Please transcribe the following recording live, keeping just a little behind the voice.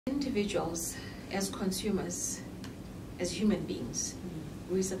individuals, as consumers, as human beings,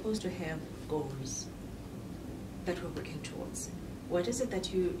 we're supposed to have goals that we're working towards. What is it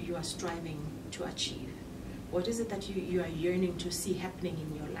that you are striving to achieve? What is it that you are yearning to see happening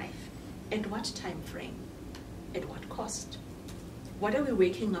in your life? At what time frame? At what cost? What are we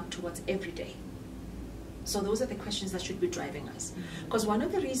waking up towards every day? So those are the questions that should be driving us. Because one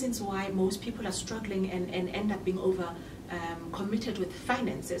of the reasons why most people are struggling and end up being committed with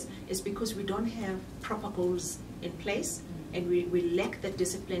finances is because we don't have proper goals in place, and we lack the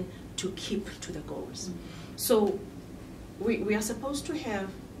discipline to keep to the goals. So we are supposed to have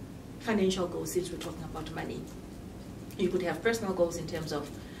financial goals since we're talking about money. You could have personal goals in terms of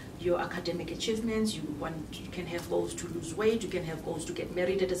your academic achievements. You can have goals to lose weight. You can have goals to get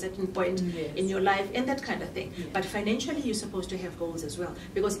married at a certain point in your life, and that kind of thing. But financially, you're supposed to have goals as well,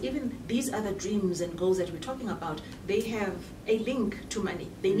 because even these other dreams and goals that we're talking about, they have a link to money.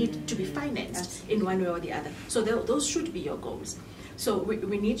 They need to be financed in one way or the other. So those should be your goals. So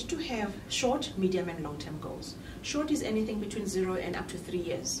we need to have short, medium, and long-term goals. Short is anything between 0 and up to 3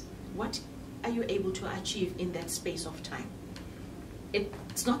 years. What are you able to achieve in that space of time?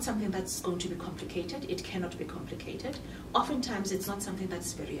 It's not something that's going to be complicated. It cannot be complicated. Oftentimes, it's not something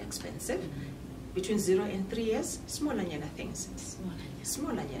that's very expensive. Between 0 and 3 years, smaller things.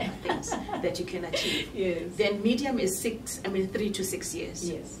 Smaller things that you can achieve. Yes. Then medium is 3 to 6 years.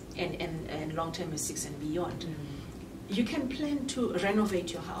 Yes. And long term is 6 and beyond. You can plan to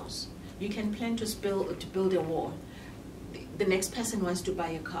renovate your house. You can plan to build a wall. The next person wants to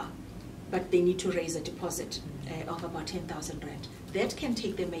buy a car, but they need to raise a deposit of about 10,000 rand. That can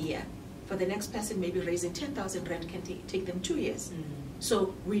take them a year. For the next person, maybe raising 10,000 rand can take them 2 years.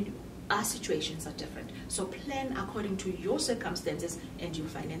 So our situations are different. So plan according to your circumstances and your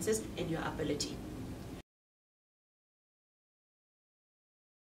finances and your ability.